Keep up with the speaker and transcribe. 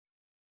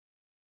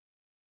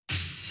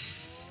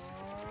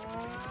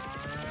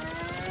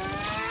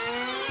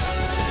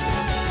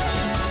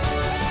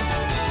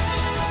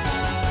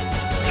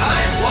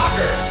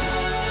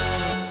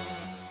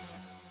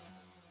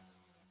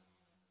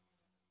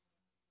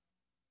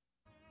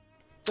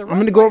I'm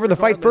going to go over the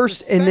fight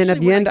first, and then at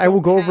the end, I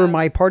will go over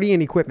my party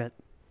and equipment.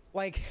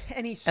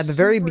 At the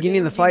very beginning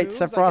of the fight,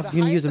 Sephiroth is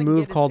going to use a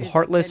move called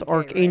Heartless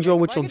Archangel,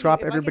 which will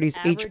drop everybody's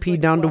HP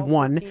down to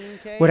 1.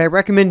 What I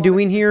recommend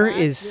doing here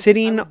is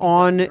sitting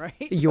on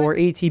your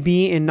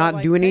ATB and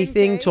not doing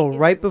anything till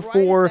right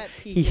before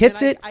he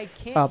hits it.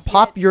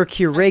 Pop your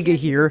Kirega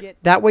here.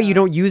 That way you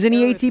don't use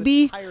any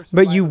ATB,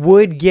 but you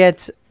would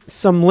get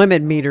some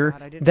limit meter.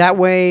 That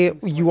way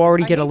you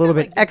already get a little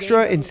bit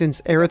extra, and since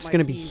Aerith's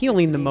going to be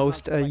healing the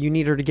most, you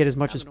need her to get as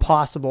much as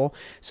possible.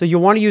 So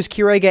you'll want to use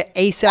Kirega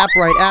ASAP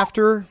right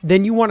after.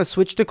 Then you want to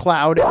switch to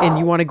Cloud, and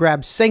you want to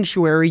grab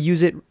Sanctuary.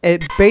 Use it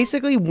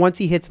basically once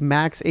he hits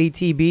max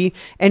ATB.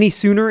 Any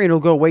sooner, it'll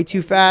go way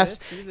too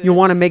fast. You'll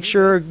want to make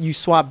sure you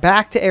swap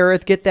back to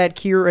Aerith, get that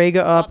Kirega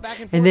up,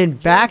 and then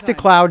back to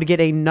Cloud to get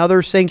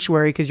another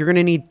Sanctuary, because you're going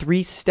to need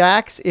 3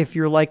 stacks if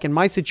you're like in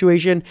my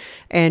situation,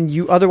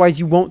 and otherwise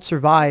you won't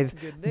survive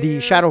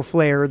the Shadow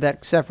Flare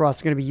that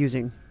Sephiroth's going to be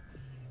using.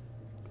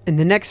 In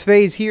the next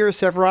phase here,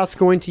 Sephiroth's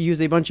going to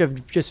use a bunch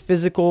of just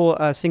physical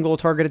single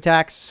target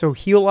attacks. So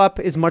heal up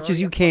as much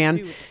as you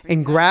can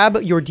and grab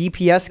your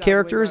DPS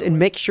characters and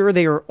make sure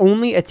they are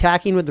only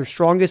attacking with their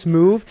strongest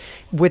move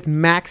with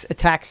max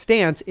attack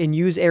stance, and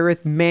use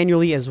Aerith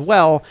manually as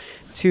well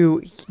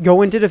to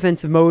go into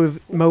defensive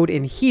mode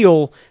and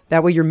heal.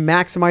 That way you're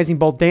maximizing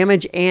both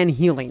damage and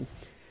healing.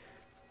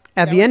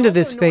 At the end of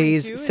this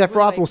phase,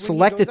 Sephiroth will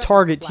select a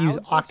target to use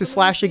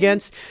Octoslash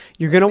against.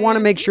 You're going to want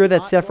to make sure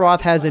that Sephiroth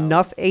has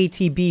enough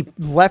ATB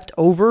left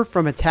over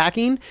from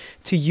attacking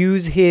to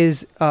use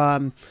his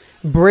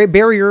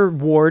barrier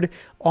ward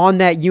on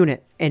that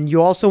unit. And you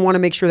also want to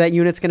make sure that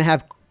unit's going to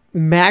have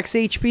max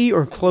HP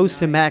or close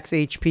to max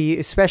HP,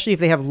 especially if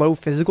they have low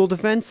physical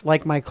defense,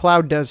 like my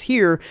Cloud does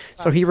here.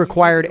 So he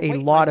required a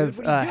lot of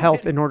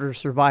health in order to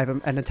survive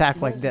an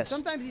attack like this.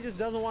 Sometimes he just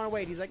doesn't want to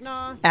wait. He's like,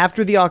 nah.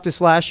 After the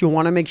Octoslash, you'll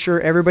want to make sure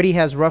everybody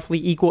has roughly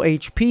equal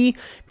HP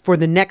for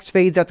the next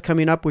phase that's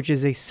coming up, which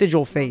is a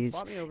Sigil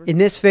phase. In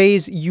this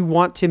phase, you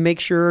want to make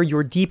sure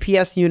your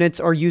DPS units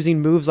are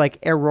using moves like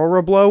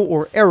Aurora Blow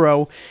or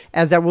Arrow,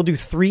 as that will do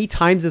 3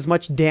 times as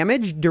much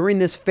damage during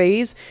this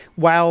phase,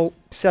 while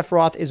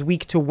Sephiroth is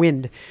weak to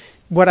wind.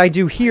 What I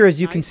do here, as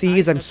you can see,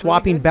 is I'm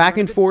swapping back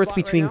and forth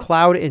between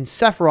Cloud and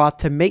Sephiroth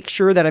to make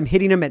sure that I'm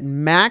hitting him at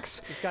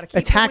max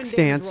attack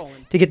stance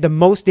to get the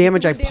most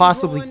damage I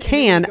possibly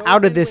can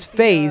out of this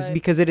phase,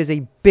 because it is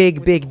a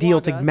big deal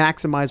to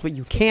maximize what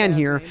you can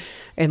here,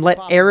 and let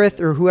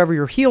Aerith or whoever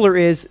your healer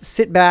is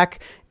sit back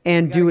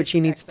and do what she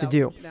needs to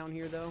do.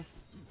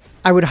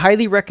 I would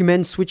highly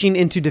recommend switching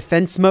into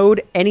defense mode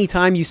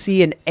anytime you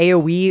see an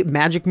AoE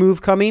magic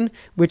move coming,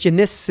 which in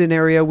this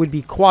scenario would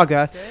be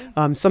Quagga.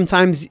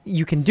 Sometimes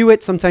you can do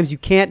it, sometimes you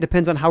can't,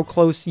 depends on how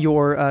close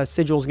your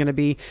sigil is going to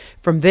be.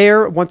 From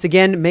there, once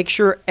again, make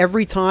sure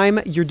every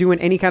time you're doing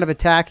any kind of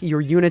attack,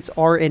 your units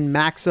are in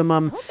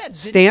maximum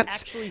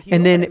stance.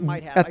 And then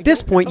at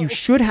this point, you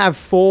should have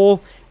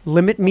full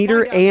limit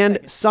meter and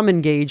summon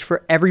gauge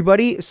for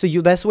everybody, so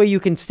that's way you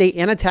can stay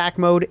in attack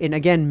mode and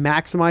again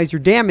maximize your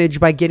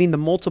damage by getting the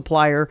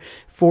multiplier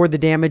for the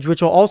damage,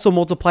 which will also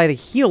multiply the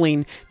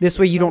healing. This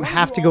way you don't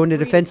have to go into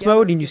defense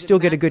mode and you still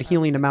get a good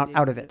healing amount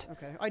out of it.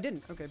 I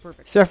didn't. Okay,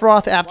 perfect.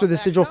 Sephiroth, after the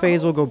Sigil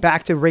phase, will go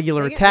back to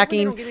regular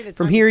attacking.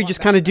 From here, you just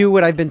kind of do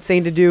what I've been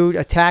saying to do.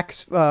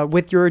 Attacks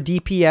with your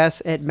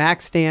DPS at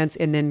max stance,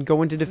 and then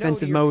go into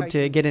defensive mode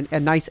to get a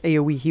nice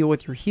AoE heal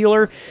with your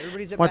healer.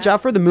 Watch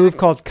out for the move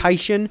called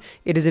Kaishin.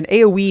 It is an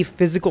AoE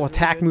physical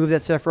attack move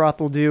that Sephiroth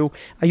will do.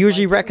 I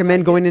usually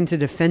recommend going into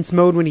defense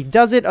mode when he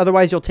does it.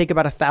 Otherwise, you'll take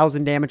about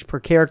 1,000 damage per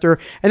character.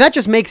 And that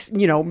just makes,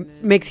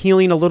 makes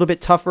healing a little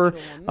bit tougher.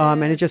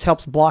 And it just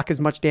helps block as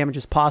much damage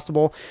as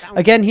possible.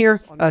 Again here,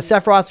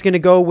 Sephiroth's going to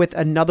go with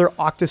another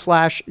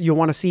Octoslash. You'll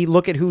want to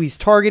look at who he's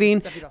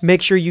targeting.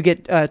 Make sure you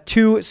get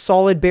 2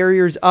 solid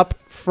barriers up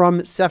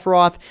from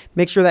Sephiroth.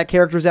 Make sure that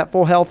character is at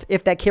full health.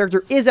 If that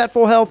character is at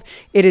full health,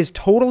 it is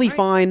totally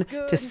fine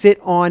to sit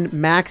on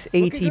max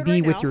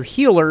ATB with your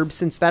healer,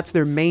 since that's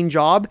their main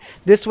job.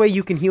 This way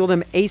you can heal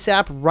them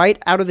ASAP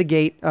right out of the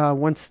gate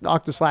once the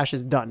Octoslash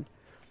is done.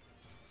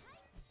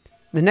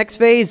 The next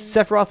phase,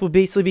 Sephiroth will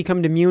basically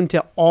become immune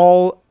to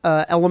all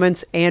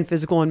elements and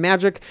physical and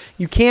magic.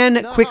 You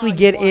can quickly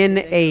get in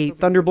a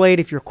Thunderblade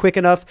if you're quick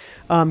enough.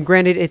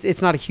 Granted,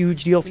 it's not a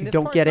huge deal if you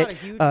don't get it.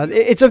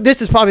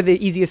 This is probably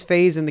the easiest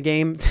phase in the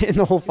game, in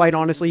the whole fight,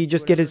 honestly. You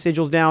just get his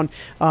sigils down,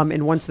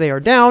 and once they are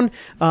down,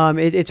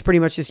 it's pretty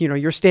much just,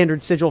 your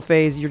standard sigil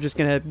phase. You're just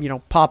going to,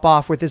 pop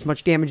off with as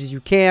much damage as you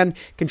can,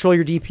 control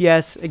your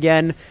DPS,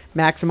 again,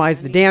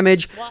 maximize the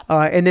damage.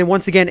 And then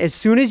once again, as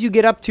soon as you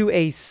get up to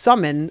a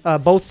summon,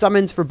 both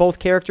summons for both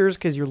characters,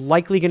 because you're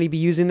likely going to be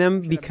using them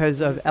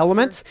because of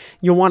elements,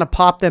 you'll want to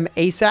pop them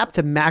ASAP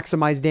to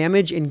maximize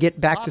damage and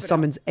get back to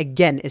summons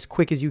again as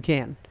quick as you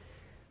can.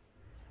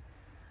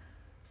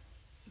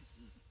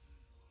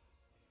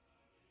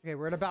 Okay,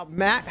 we're at about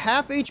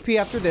half HP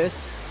after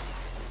this.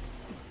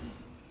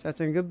 So that's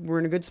we're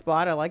in a good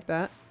spot. I like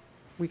that.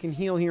 We can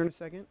heal here in a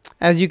second.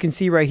 As you can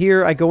see right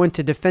here, I go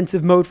into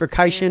defensive mode for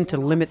Kaishin to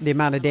limit the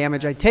amount of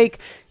damage I take.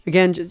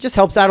 Again, just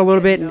helps out a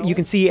little bit. And you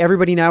can see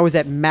everybody now is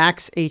at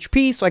max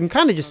HP, so I can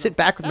kind of just sit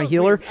back with my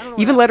healer.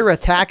 Even let her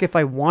attack if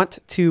I want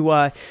to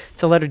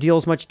let her deal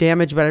as much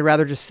damage, but I'd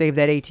rather just save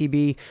that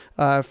ATB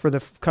for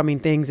the coming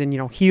things and, you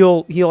know,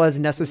 heal as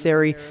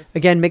necessary.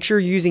 Again, make sure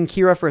you're using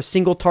Kira for a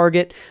single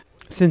target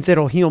since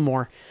it'll heal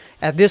more.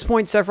 At this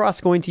point, Sephiroth's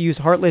going to use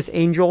Heartless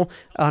Angel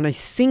on a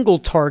single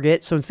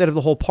target, so instead of the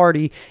whole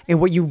party.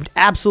 And what you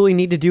absolutely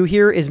need to do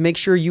here is make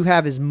sure you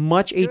have as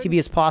much ATB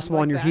as possible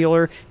on your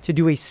healer to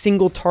do a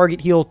single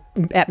target heal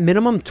at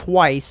minimum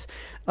twice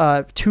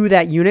to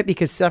that unit,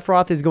 because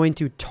Sephiroth is going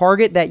to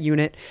target that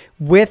unit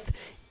with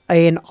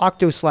an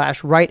Octo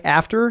Slash right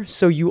after.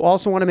 So you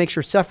also want to make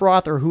sure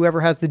Sephiroth or whoever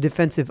has the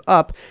defensive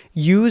up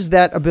use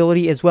that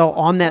ability as well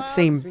on that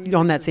same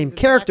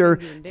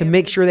character to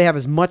make sure they have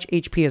as much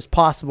HP as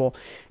possible.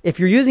 If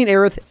you're using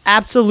Aerith,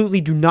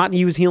 absolutely do not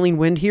use Healing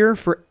Wind here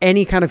for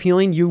any kind of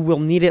healing. You will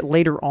need it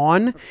later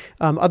on.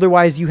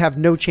 Otherwise, you have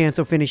no chance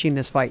of finishing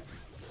this fight.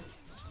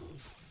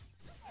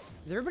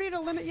 Is everybody at a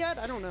limit yet?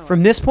 I don't know.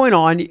 From this point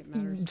on,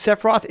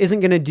 Sephiroth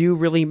isn't going to do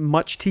really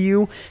much to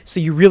you, so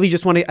you really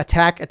just want to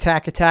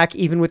attack,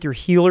 even with your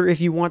healer if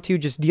you want to.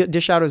 Just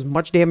dish out as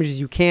much damage as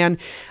you can.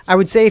 I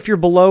would say if you're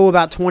below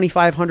about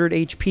 2,500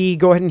 HP,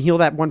 go ahead and heal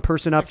that one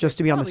person up just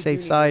to be on the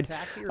safe side.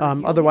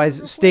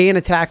 Otherwise, stay in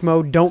attack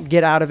mode. Don't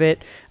get out of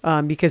it,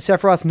 because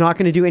Sephiroth's not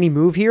going to do any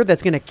move here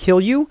that's going to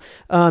kill you,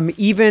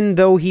 even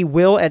though he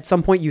will at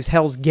some point use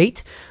Hell's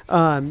Gate.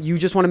 You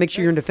just want to make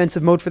sure you're in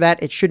defensive mode for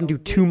that. It shouldn't do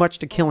too much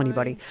to kill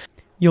anybody.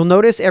 You'll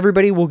notice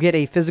everybody will get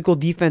a physical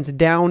defense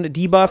down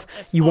debuff.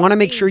 You want to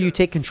make sure you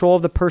take control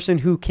of the person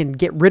who can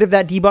get rid of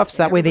that debuff,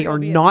 so that way they are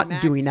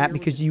not doing that,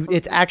 because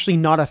it's actually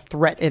not a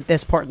threat at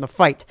this part in the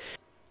fight.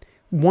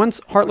 Once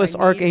Heartless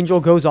Archangel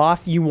goes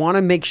off, you want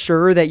to make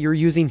sure that you're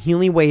using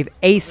Healing Wave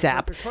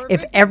ASAP.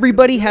 If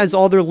everybody has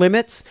all their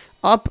limits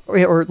up,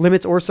 or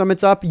limits or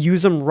summits up,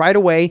 use them right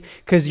away,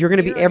 because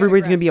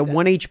everybody's going to be at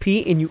 1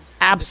 HP, and you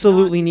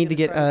absolutely need to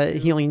get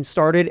healing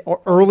started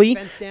early,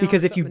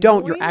 because if you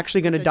don't, you're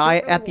actually going to die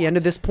at the end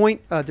of this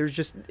point.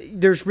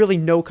 There's really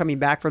no coming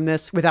back from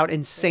this without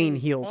insane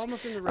heals.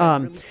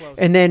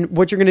 And then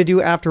what you're going to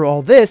do after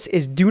all this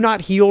is do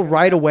not heal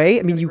right away.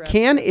 I mean, you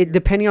can,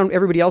 depending on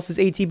everybody else's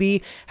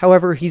ATB.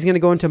 However, he's going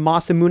to go into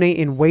Masamune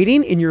in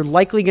waiting, and you're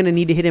likely going to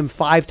need to hit him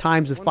 5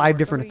 times with 5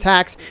 different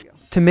attacks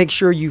to make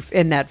sure you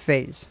end that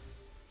phase.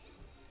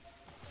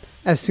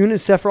 As soon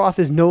as Sephiroth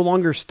is no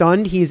longer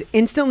stunned, he is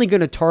instantly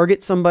going to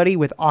target somebody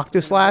with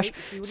Octo Slash.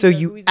 So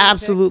you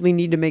absolutely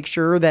need to make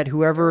sure that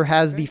whoever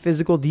has the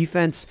physical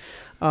defense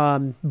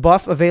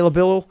buff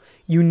available,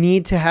 you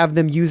need to have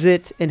them use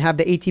it and have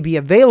the ATB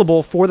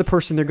available for the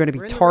person they're going to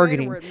be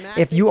targeting.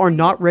 If you are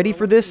not ready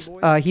for this,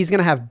 he's going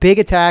to have big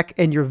attack,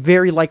 and you're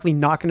very likely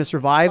not going to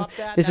survive.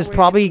 This is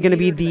probably going to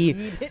be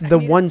the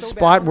one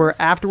spot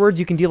where afterwards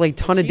you can deal a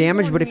ton of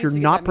damage, but if you're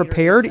not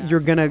prepared,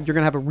 you're gonna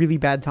have a really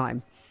bad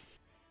time.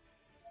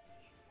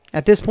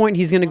 At this point,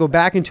 he's going to go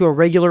back into a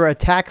regular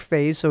attack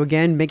phase. So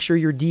again, make sure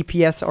your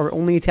DPS are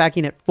only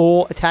attacking at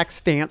full attack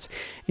stance.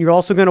 You're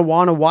also going to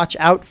want to watch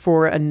out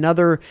for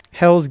another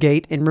Hell's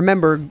Gate. And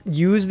remember,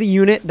 use the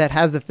unit that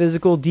has the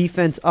physical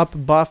defense up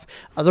buff.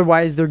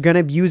 Otherwise, they're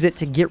going to use it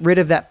to get rid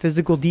of that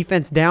physical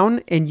defense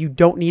down, and you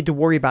don't need to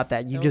worry about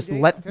that. You just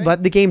let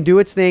the game do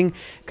its thing,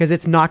 because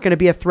it's not going to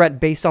be a threat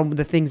based on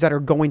the things that are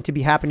going to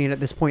be happening at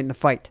this point in the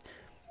fight.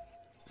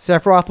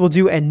 Sephiroth will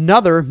do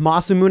another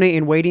Masamune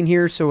in waiting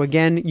here. So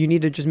again, you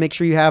need to just make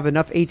sure you have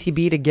enough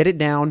ATB to get it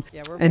down,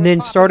 and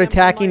then start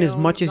attacking as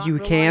much as you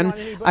can.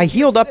 I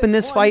healed up in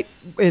this fight,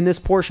 in this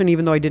portion,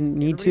 even though I didn't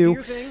need to.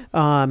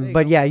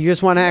 But yeah, you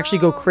just want to actually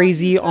go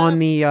crazy on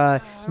the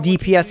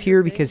DPS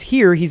here, because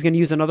here he's going to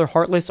use another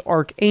Heartless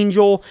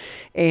Archangel,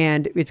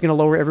 and it's going to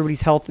lower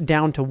everybody's health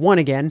down to 1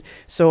 again.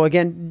 So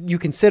again, you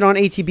can sit on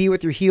ATB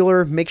with your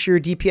healer, make sure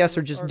your DPS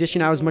are just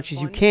dishing out as much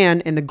as you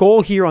can, and the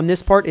goal here on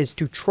this part is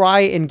to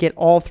try and get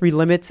all 3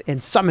 limits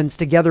and summons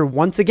together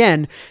once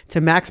again to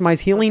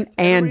maximize healing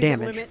and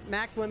damage.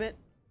 Max limit.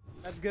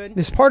 That's good.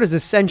 This part is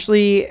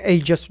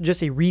essentially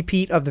just a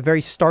repeat of the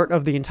very start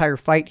of the entire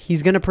fight.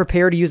 He's going to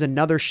prepare to use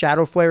another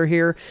Shadow Flare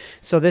here.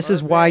 So this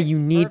is why you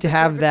need to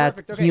have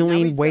that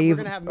healing wave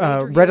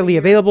readily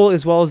available,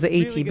 as well as the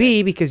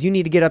ATB, because you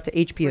need to get up to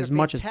HP as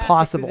much as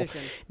possible.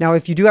 Now,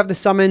 if you do have the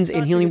summons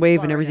and healing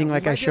wave and everything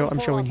like I'm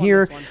showing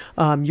here,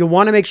 you'll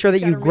want to make sure that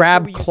you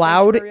grab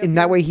Cloud, and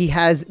that way he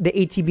has the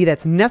ATB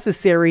that's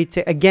necessary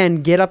to,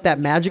 again, get up that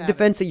magic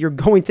defense that you're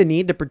going to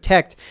need to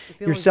protect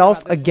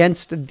yourself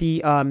against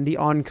the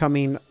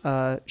oncoming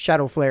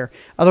Shadow Flare.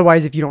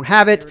 Otherwise, if you don't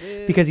have it,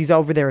 because he's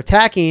over there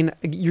attacking,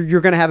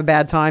 you're going to have a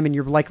bad time, and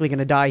you're likely going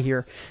to die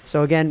here.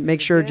 So again,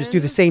 make sure just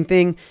do the same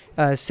thing.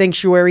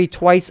 Sanctuary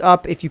twice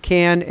up if you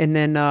can, and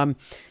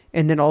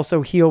then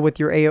also heal with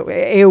your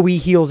AoE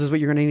heals is what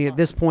you're going to need at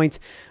this point.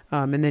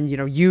 And then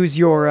use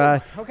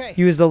your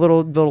use the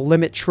little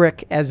limit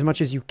trick as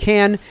much as you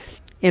can.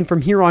 And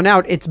from here on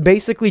out, it's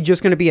basically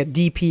just going to be a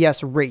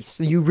DPS race.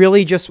 You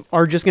really just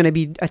are just going to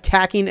be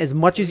attacking as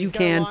much as you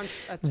can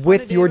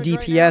with your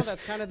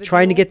DPS,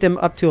 trying to get them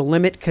up to a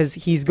limit, because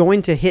he's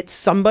going to hit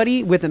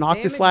somebody with an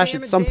Octaslash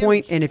at some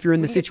point. And if you're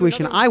in the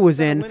situation I was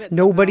in,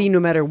 nobody, no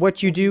matter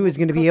what you do, is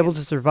going to be able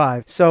to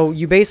survive. So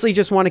you basically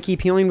just want to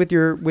keep healing with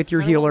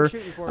your healer,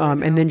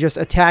 and then just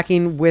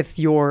attacking with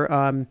your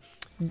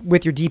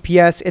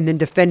DPS, and then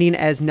defending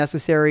as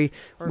necessary.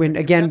 When,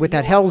 again, with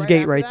that Hell's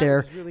Gate right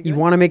there, you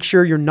want to make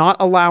sure you're not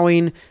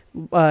allowing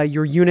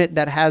your unit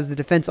that has the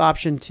defense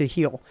option to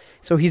heal.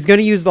 So he's going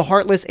to use the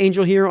Heartless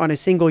Angel here on a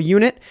single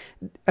unit.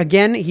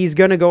 Again, he's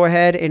going to go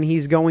ahead and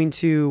he's going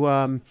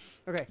to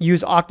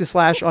use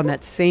Octaslash on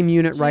that same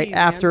unit right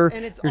after.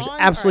 There's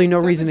absolutely no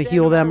reason to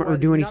heal them or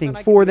do anything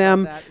for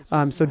them,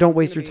 so don't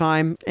waste your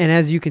time. And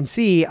as you can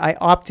see, I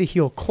opt to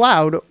heal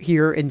Cloud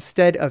here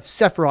instead of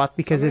Sephiroth,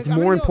 because it's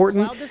more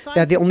important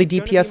that the only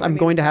DPS I'm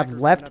going to have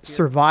left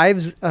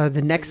survives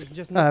the next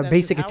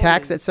basic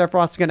attacks that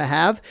Sephiroth's going to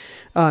have,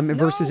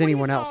 versus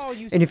anyone else.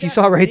 And if you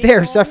saw right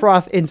there,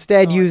 Sephiroth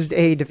instead used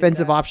a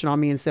defensive option on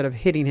me instead of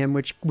hitting him,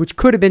 which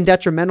could have been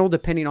detrimental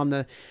depending on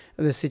the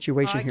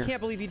situation here. I can't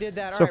believe he did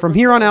that. So from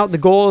here on out, the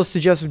goal is to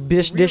just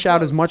dish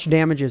out as much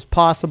damage as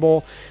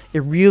possible. It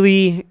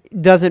really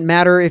doesn't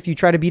matter if you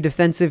try to be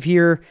defensive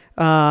here.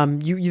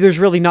 There's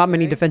really not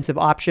many defensive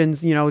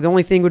options. You know, the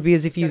only thing would be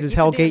is if he uses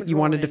Hellgate, you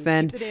want to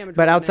defend.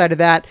 But outside of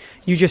that,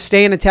 you just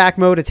stay in attack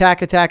mode,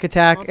 attack,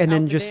 and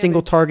then just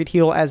single target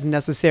heal as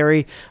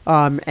necessary.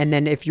 And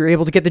then if you're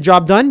able to get the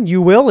job done,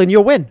 you will, and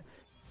you'll win.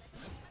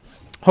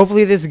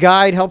 Hopefully this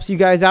guide helps you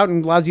guys out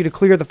and allows you to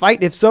clear the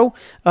fight. If so,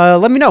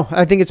 let me know.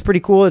 I think it's pretty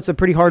cool. It's a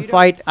pretty hard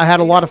fight. I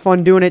had a lot of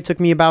fun doing it. It took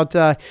me about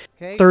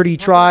 30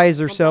 tries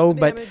or so,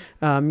 but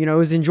you know, it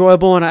was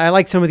enjoyable, and I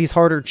like some of these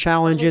harder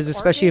challenges,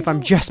 especially if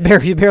I'm just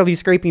barely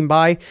scraping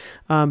by,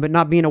 but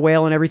not being a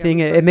whale and everything.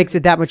 It makes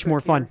it that much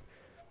more fun.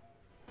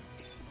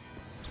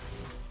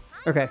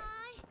 Okay.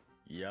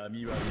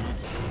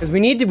 Because we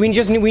need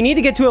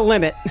to get to a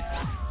limit.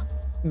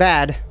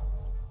 Bad.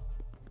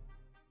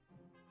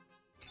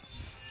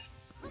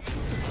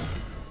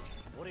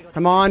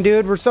 Come on,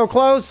 dude. We're so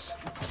close.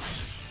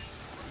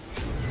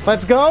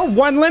 Let's go.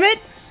 One limit.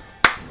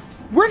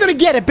 We're going to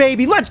get it,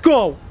 baby. Let's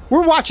go.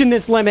 We're watching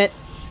this limit.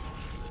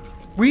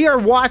 We are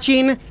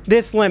watching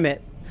this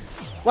limit.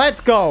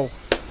 Let's go.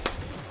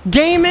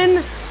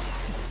 Gaming.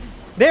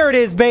 There it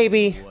is,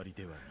 baby.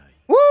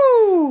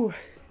 Woo.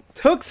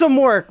 Took some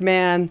work,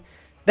 man.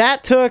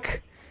 That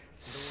took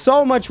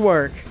so much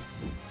work.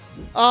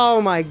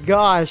 Oh, my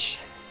gosh.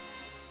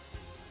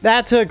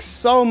 That took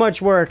so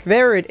much work.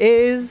 There it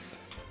is.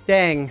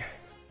 Dang.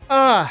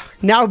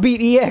 Now beat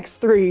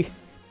EX3.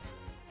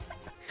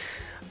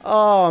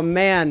 Oh,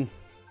 man.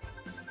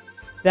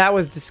 That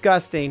was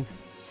disgusting.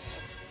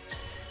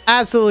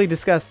 Absolutely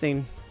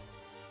disgusting.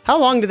 How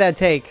long did that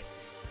take?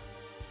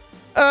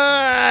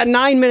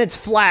 9 minutes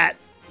flat.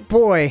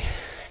 Boy,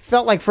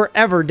 felt like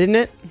forever, didn't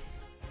it?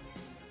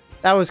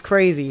 That was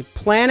crazy.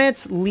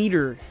 Planet's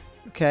leader.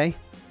 Okay.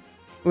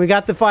 We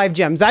got the 5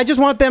 gems. I just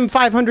want them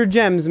 500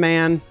 gems,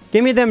 man.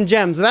 Give me them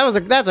gems.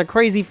 That's a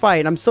crazy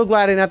fight. I'm so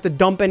glad I didn't have to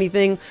dump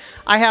anything.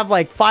 I have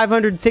like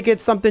 500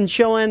 tickets, something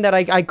chilling that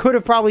I could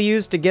have probably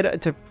used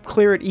to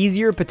clear it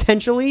easier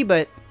potentially,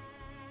 but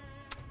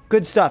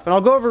good stuff. And I'll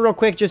go over real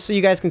quick just so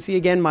you guys can see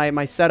again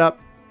my setup.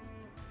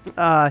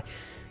 So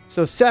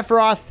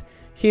Sephiroth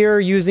here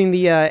using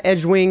the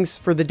edge wings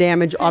for the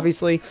damage,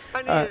 obviously.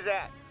 How neat is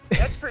that?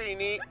 That's pretty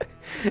neat.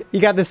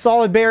 You got the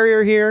solid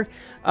barrier here,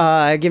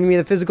 giving me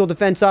the physical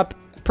defense up.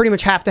 Pretty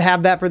much have to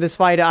have that for this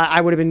fight. I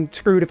would have been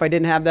screwed if I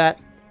didn't have that.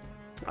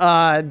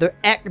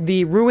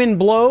 The Ruin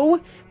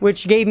Blow,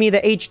 which gave me the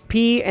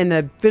HP and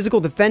the physical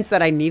defense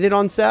that I needed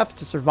on Seph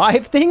to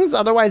survive things.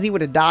 Otherwise, he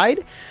would have died.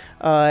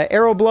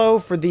 Arrow Blow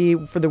for the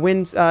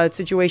wind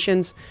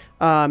situations.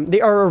 The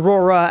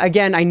Aurora,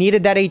 again, I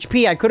needed that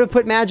HP. I could have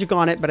put magic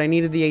on it, but I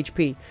needed the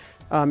HP.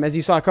 As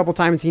you saw a couple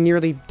times, he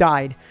nearly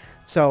died.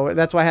 So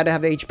that's why I had to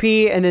have the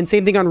HP. And then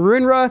same thing on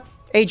Ruinra.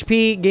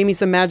 HP gave me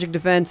some magic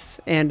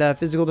defense and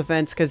physical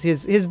defense because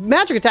his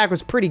magic attack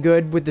was pretty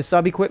good with the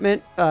sub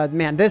equipment.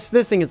 Man, this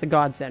thing is a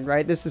godsend,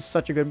 right? This is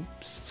such a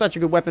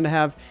good weapon to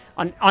have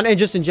on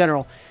just in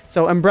general.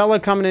 So Umbrella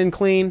coming in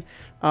clean.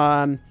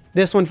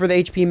 This one for the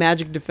HP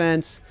magic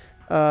defense,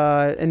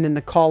 and then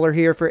the collar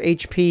here for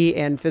HP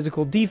and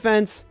physical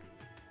defense.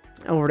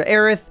 Over to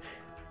Aerith.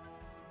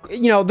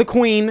 You know, the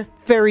Queen,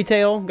 Fairy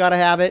Tale, gotta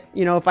have it.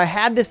 You know, if I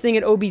had this thing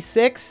at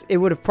OB6, it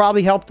would have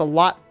probably helped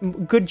a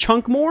good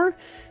chunk more.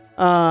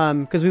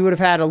 Because we would have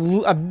had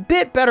a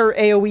bit better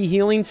AoE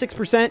healing,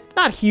 6%.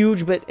 Not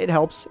huge, but it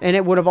helps. And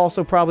it would have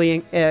also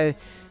probably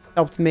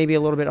helped maybe a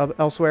little bit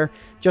elsewhere,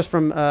 just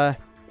from a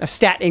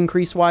stat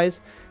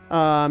increase-wise.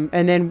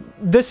 And then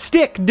the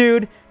stick,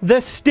 dude. The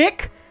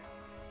stick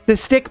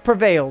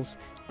prevails.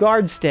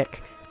 Guard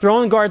stick.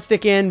 Throwing guard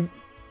stick in,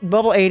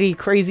 level 80,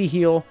 crazy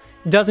heal.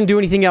 Doesn't do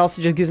anything else.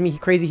 It just gives me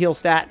crazy heal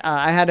stat.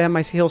 I had to have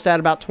my heal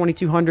stat about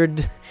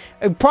 2200.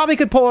 I probably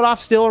could pull it off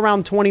still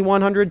around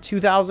 2100,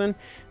 2000.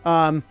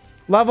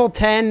 Level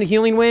 10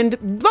 Healing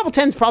Wind. Level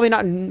 10 is probably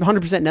not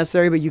 100%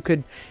 necessary, but you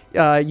could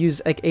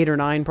use like 8 or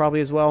 9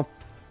 probably as well.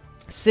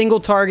 Single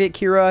target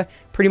Kira.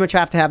 Pretty much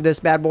have to have this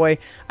bad boy.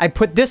 I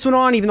put this one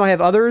on even though I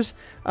have others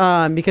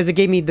because it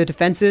gave me the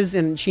defenses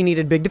and she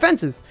needed big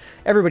defenses.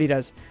 Everybody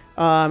does.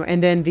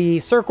 And then the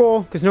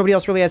circle, because nobody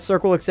else really has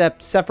circle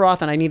except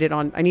Sephiroth, and I need it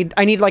on. I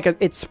need like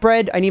it's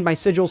spread. I need my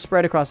sigil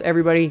spread across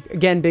everybody.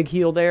 Again, big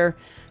heal there,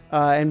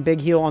 and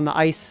big heal on the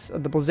ice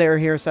of the Blazer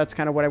here. So that's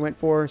kind of what I went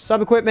for.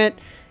 Sub equipment,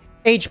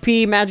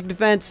 HP, magic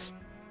defense,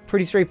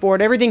 pretty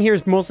straightforward. Everything here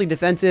is mostly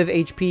defensive.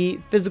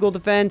 HP, physical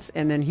defense,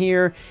 and then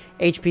here,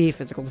 HP,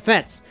 physical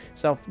defense.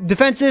 So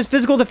defenses,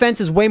 physical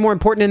defense is way more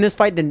important in this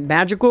fight than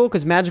magical,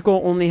 because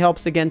magical only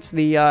helps against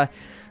the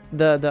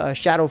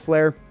shadow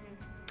flare.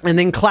 And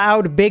then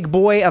Cloud, big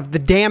boy of the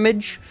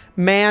damage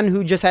man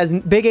who just has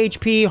big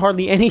HP,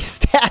 hardly any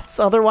stats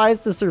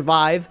otherwise to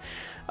survive.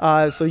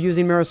 So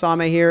using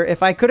Murasame here.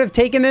 If I could have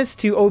taken this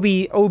to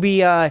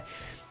OB10,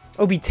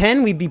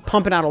 we'd be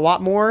pumping out a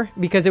lot more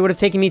because it would have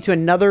taken me to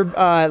another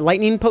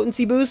lightning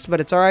potency boost,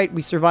 but it's all right.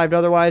 We survived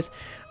otherwise.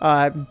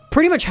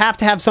 Pretty much have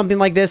to have something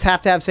like this,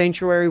 have to have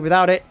Sanctuary.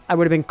 Without it, I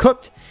would have been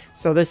cooked.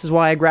 So this is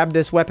why I grabbed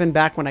this weapon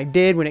back when I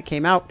did, when it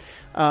came out.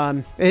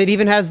 It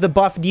even has the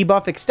buff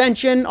debuff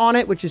extension on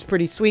it, which is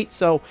pretty sweet.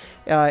 So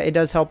it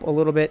does help a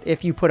little bit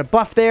if you put a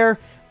buff there,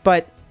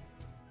 but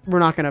we're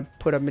not going to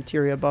put a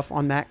materia buff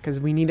on that because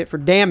we need it for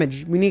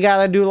damage.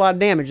 Gotta do a lot of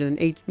damage. And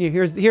then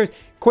here's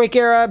Quake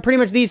Era, pretty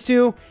much these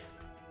two.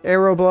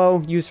 Arrow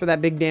Blow, used for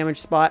that big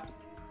damage spot.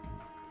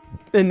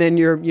 And then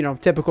your,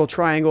 typical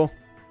triangle.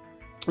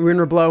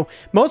 Ruiner Blow.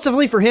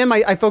 Mostly for him,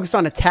 I focused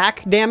on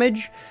attack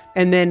damage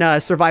and then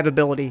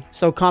survivability.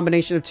 So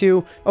combination of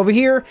two. Over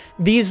here,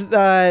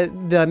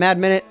 the Mad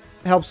Minute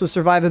helps with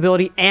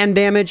survivability and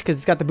damage because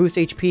it's got the boost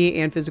HP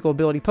and physical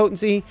ability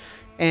potency.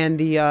 And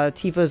the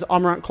Tifa's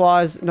Amarant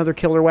Claws, another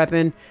killer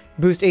weapon.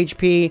 Boost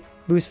HP,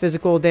 boost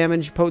physical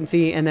damage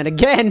potency. And then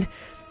again,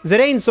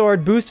 Zidane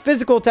Sword, boost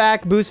physical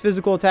attack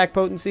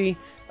potency.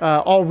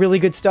 All really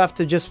good stuff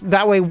to just,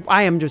 that way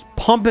I am just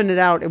pumping it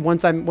out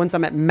once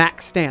I'm at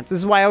max stance. This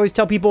is why I always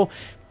tell people,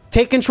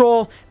 take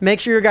control, make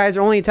sure your guys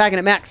are only attacking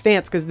at max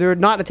stance, because they're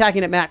not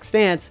attacking at max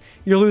stance,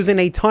 you're losing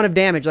a ton of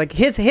damage. Like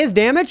his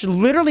damage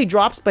literally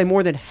drops by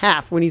more than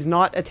half when he's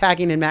not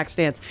attacking in max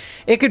stance.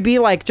 It could be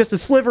like just a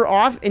sliver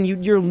off and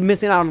you're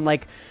missing out on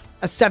like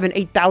a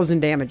 8,000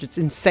 damage. It's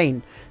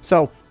insane.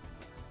 So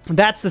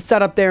that's the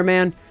setup there,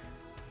 man.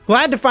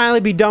 Glad to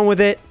finally be done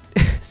with it.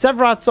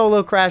 Sephiroth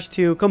Solo Crash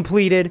 2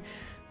 completed.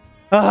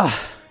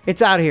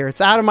 It's out of here.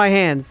 It's out of my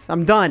hands.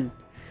 I'm done.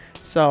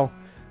 So,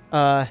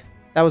 that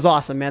was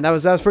awesome, man. That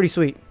was pretty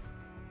sweet.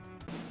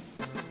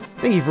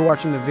 Thank you for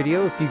watching the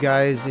video. If you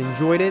guys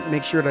enjoyed it,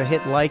 make sure to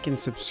hit like and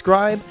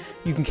subscribe.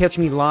 You can catch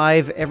me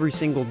live every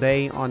single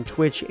day on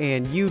Twitch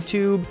and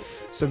YouTube.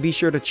 So be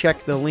sure to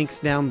check the links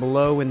down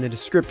below in the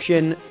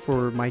description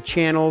for my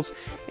channels.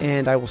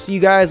 And I will see you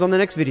guys on the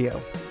next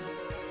video.